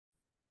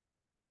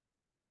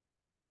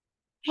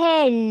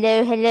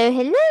Hello, hello,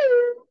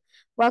 hello.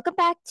 Welcome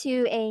back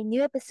to a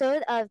new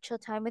episode of Chill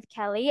Time with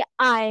Kelly.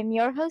 I'm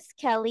your host,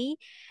 Kelly,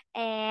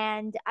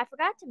 and I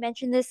forgot to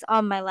mention this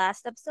on my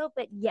last episode,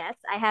 but yes,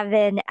 I have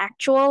an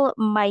actual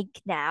mic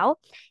now.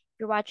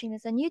 If you're watching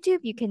this on YouTube,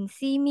 you can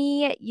see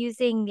me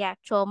using the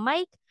actual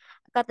mic.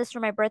 I got this for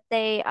my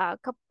birthday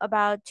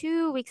about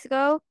 2 weeks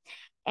ago,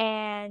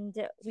 and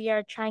we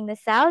are trying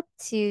this out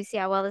to see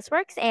how well this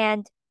works,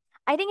 and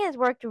I think it has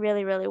worked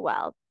really, really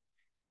well.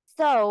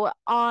 So,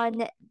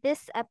 on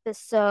this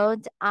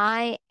episode,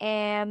 I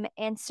am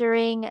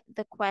answering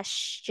the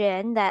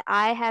question that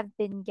I have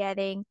been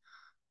getting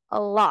a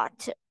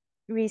lot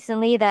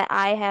recently that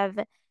I have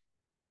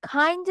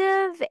kind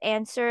of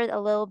answered a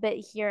little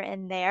bit here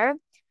and there.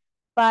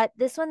 But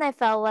this one, I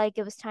felt like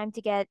it was time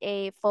to get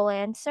a full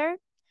answer.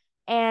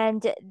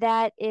 And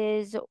that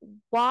is,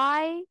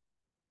 why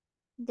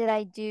did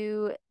I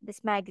do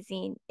this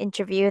magazine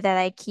interview that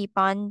I keep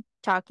on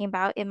talking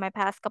about in my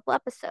past couple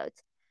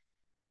episodes?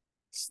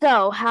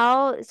 So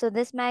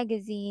this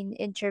magazine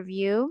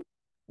interview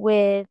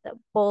with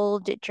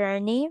Bold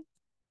Journey.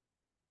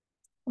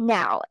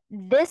 Now,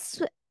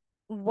 this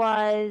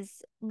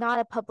was not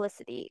a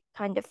publicity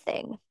kind of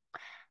thing.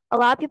 A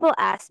lot of people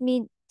ask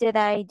me, did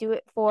I do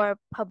it for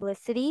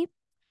publicity?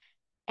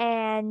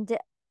 And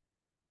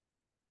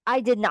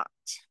I did not.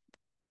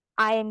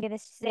 I am gonna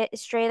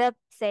straight up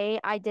say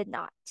I did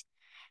not.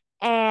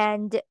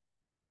 And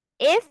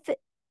if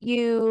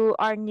you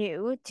are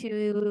new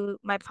to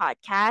my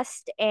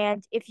podcast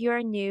and if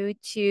you're new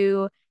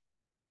to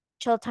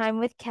Chill Time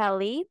with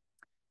Kelly,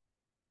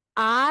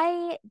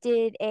 I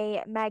did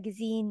a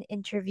magazine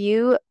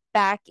interview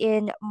back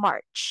in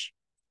March,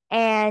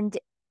 and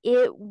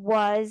it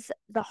was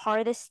the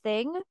hardest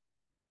thing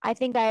I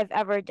think I have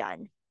ever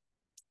done.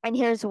 And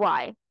here's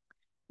why.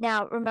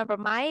 Now, remember,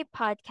 my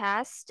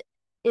podcast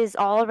is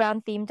all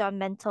around themed on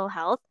mental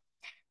health.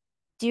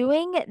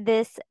 Doing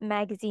this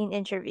magazine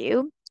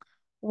interview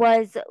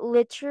was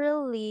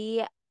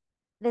literally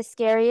the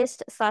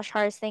scariest slash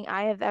hardest thing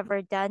I have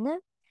ever done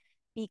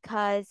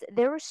because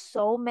there were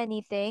so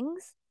many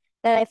things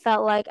that I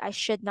felt like I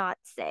should not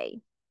say.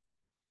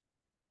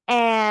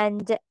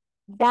 And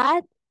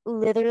that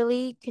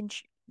literally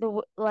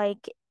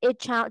like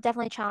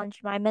definitely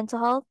challenged my mental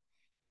health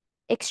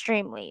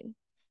extremely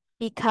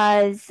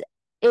because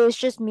it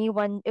was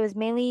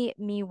mainly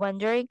me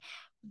wondering,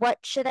 what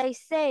should I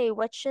say?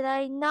 What should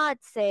I not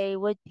say?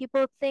 Would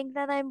people think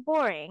that I'm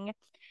boring?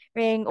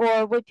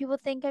 Or would people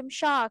think I'm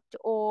shocked?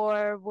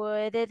 Or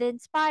would it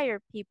inspire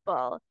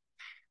people?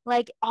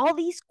 Like all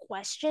these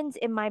questions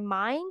in my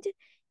mind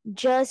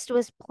just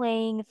was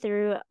playing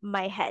through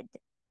my head.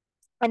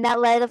 And that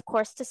led, of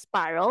course, to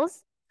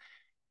spirals.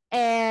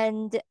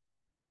 And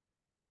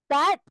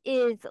that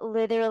is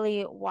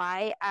literally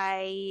why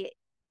I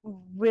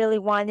really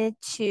wanted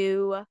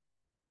to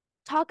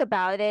talk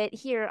about it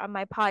here on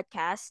my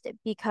podcast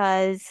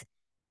because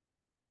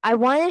I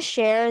want to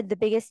share the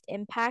biggest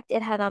impact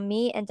it had on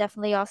me and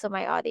definitely also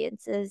my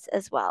audiences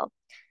as well.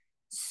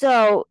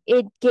 So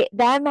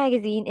that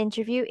magazine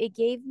interview, it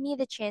gave me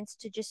the chance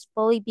to just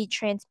fully be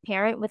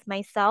transparent with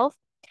myself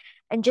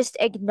and just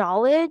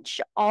acknowledge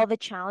all the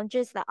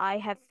challenges that I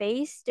have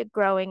faced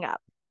growing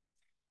up.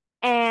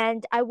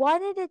 And I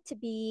wanted it to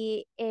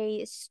be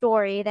a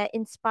story that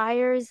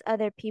inspires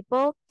other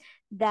people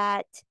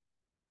that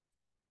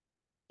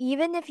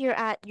even if you're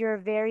at your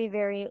very,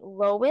 very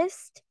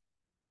lowest,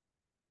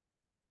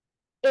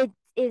 it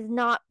is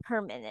not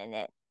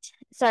permanent.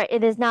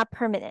 It is not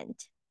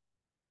permanent.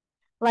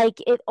 Like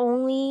it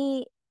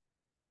only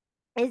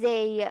is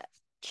a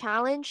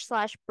challenge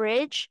slash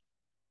bridge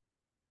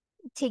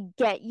to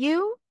get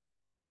you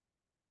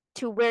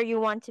to where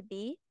you want to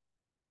be,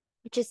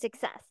 which is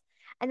success.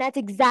 And that's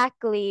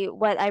exactly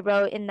what I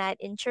wrote in that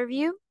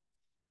interview.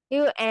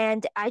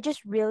 And I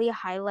just really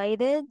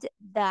highlighted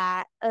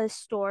that a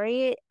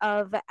story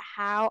of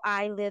how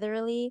I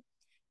literally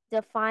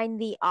define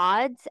the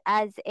odds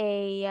as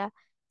a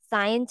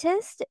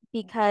scientist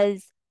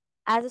because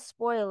as a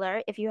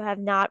spoiler, if you have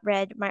not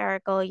read my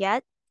article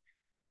yet,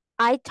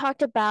 I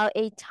talked about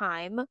a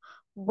time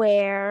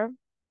where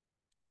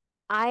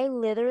I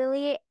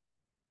literally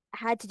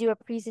had to do a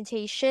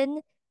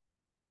presentation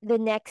the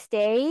next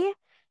day.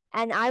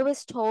 And I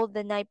was told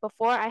the night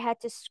before I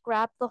had to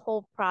scrap the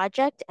whole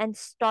project and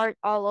start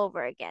all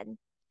over again.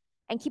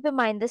 And keep in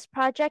mind, this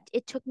project,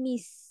 it took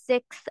me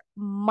 6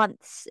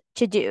 months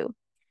to do.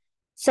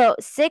 So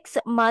 6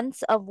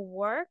 months of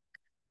work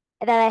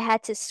that I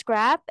had to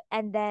scrap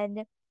and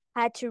then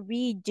had to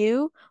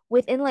redo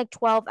within like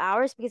 12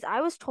 hours because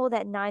I was told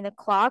at 9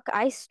 o'clock.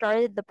 I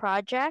started the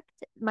project,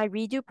 my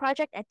redo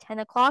project at 10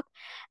 o'clock,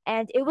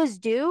 and it was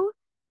due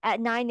at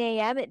 9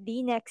 a.m.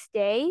 the next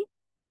day.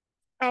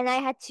 And I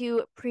had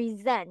to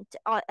present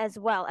as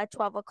well at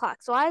 12 o'clock.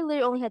 So I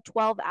literally only had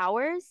 12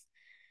 hours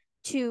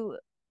to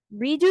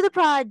redo the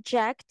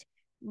project,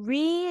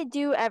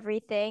 redo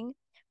everything,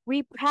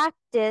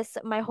 repractice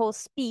my whole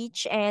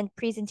speech and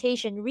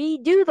presentation,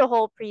 redo the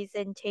whole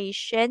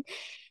presentation,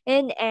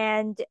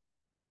 and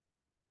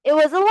It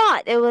was a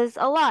lot. It was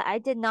a lot. I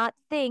did not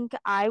think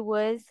I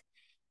was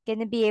going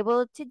to be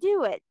able to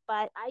do it,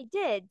 but I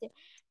did.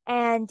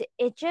 And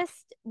it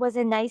just was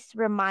a nice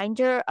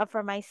reminder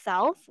for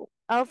myself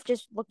of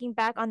just looking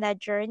back on that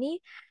journey,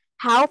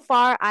 how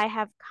far I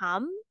have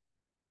come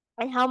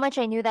and how much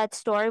I knew that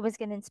story was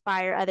going to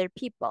inspire other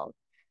people.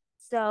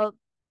 So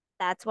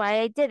that's why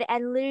I did it.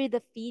 And literally,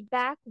 the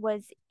feedback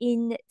was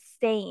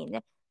insane.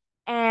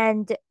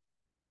 And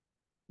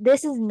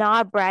this is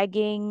not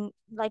bragging.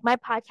 Like my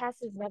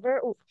podcast is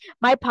never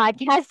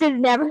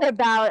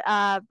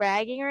about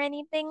bragging or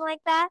anything like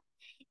that.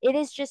 It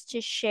is just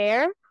to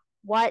share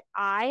what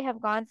I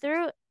have gone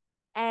through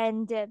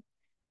and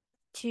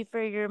to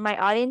for my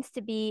audience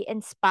to be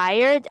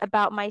inspired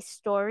about my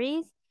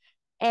stories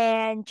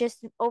and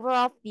just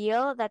overall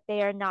feel that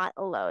they are not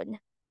alone.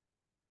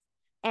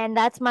 And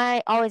that's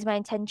my always my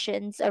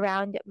intentions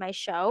around my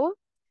show.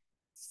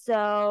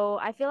 So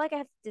I feel like I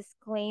have to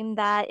disclaim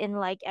that in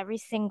like every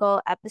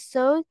single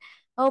episode.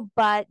 Oh,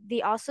 but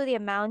the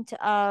amount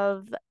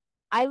of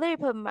I literally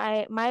put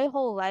my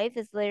whole life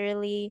is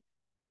literally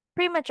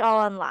pretty much all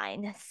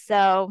online.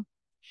 So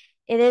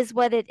it is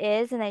what it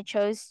is, and I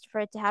chose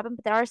for it to happen.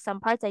 But there are some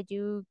parts I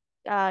do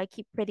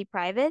keep pretty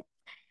private.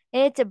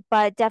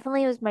 But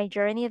definitely it was my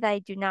journey that I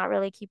do not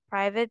really keep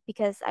private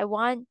because I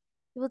want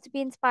people to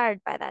be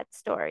inspired by that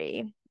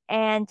story.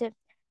 And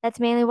that's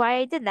mainly why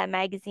I did that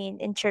magazine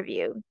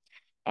interview.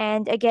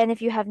 And again,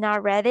 if you have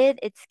not read it,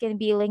 it's going to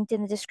be linked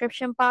in the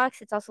description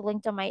box. It's also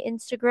linked on my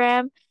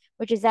Instagram,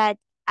 which is at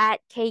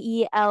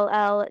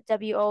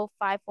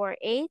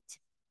KELLWO548.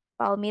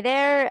 Follow me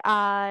there.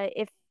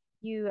 If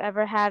you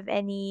ever have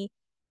any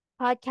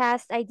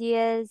podcast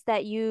ideas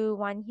that you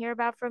want to hear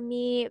about from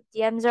me,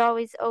 DMs are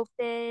always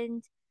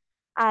open.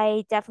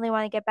 I definitely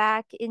want to get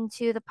back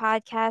into the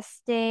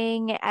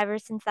podcasting ever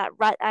since that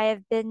rut I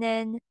have been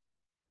in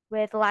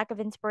with lack of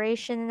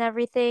inspiration and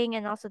everything,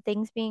 and also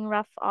things being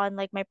rough on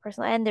like my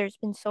personal end. There's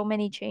been so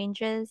many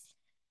changes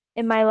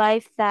in my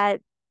life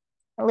that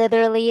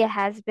literally it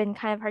has been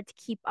kind of hard to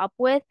keep up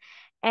with.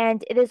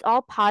 And it is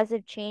all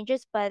positive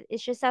changes, but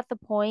it's just at the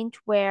point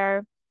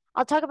where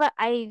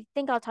I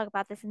think I'll talk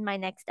about this in my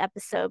next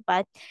episode,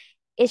 but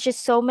it's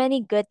just so many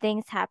good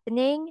things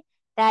happening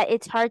that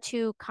it's hard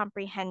to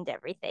comprehend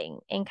everything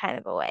in kind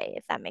of a way,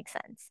 if that makes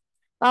sense.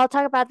 But I'll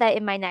talk about that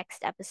in my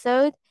next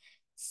episode.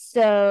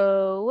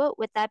 So,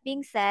 with that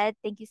being said,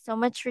 thank you so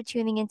much for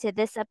tuning into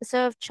this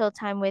episode of Chill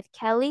Time with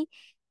Kelly.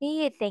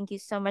 Thank you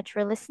so much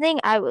for listening.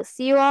 I will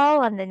see you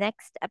all on the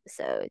next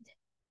episode.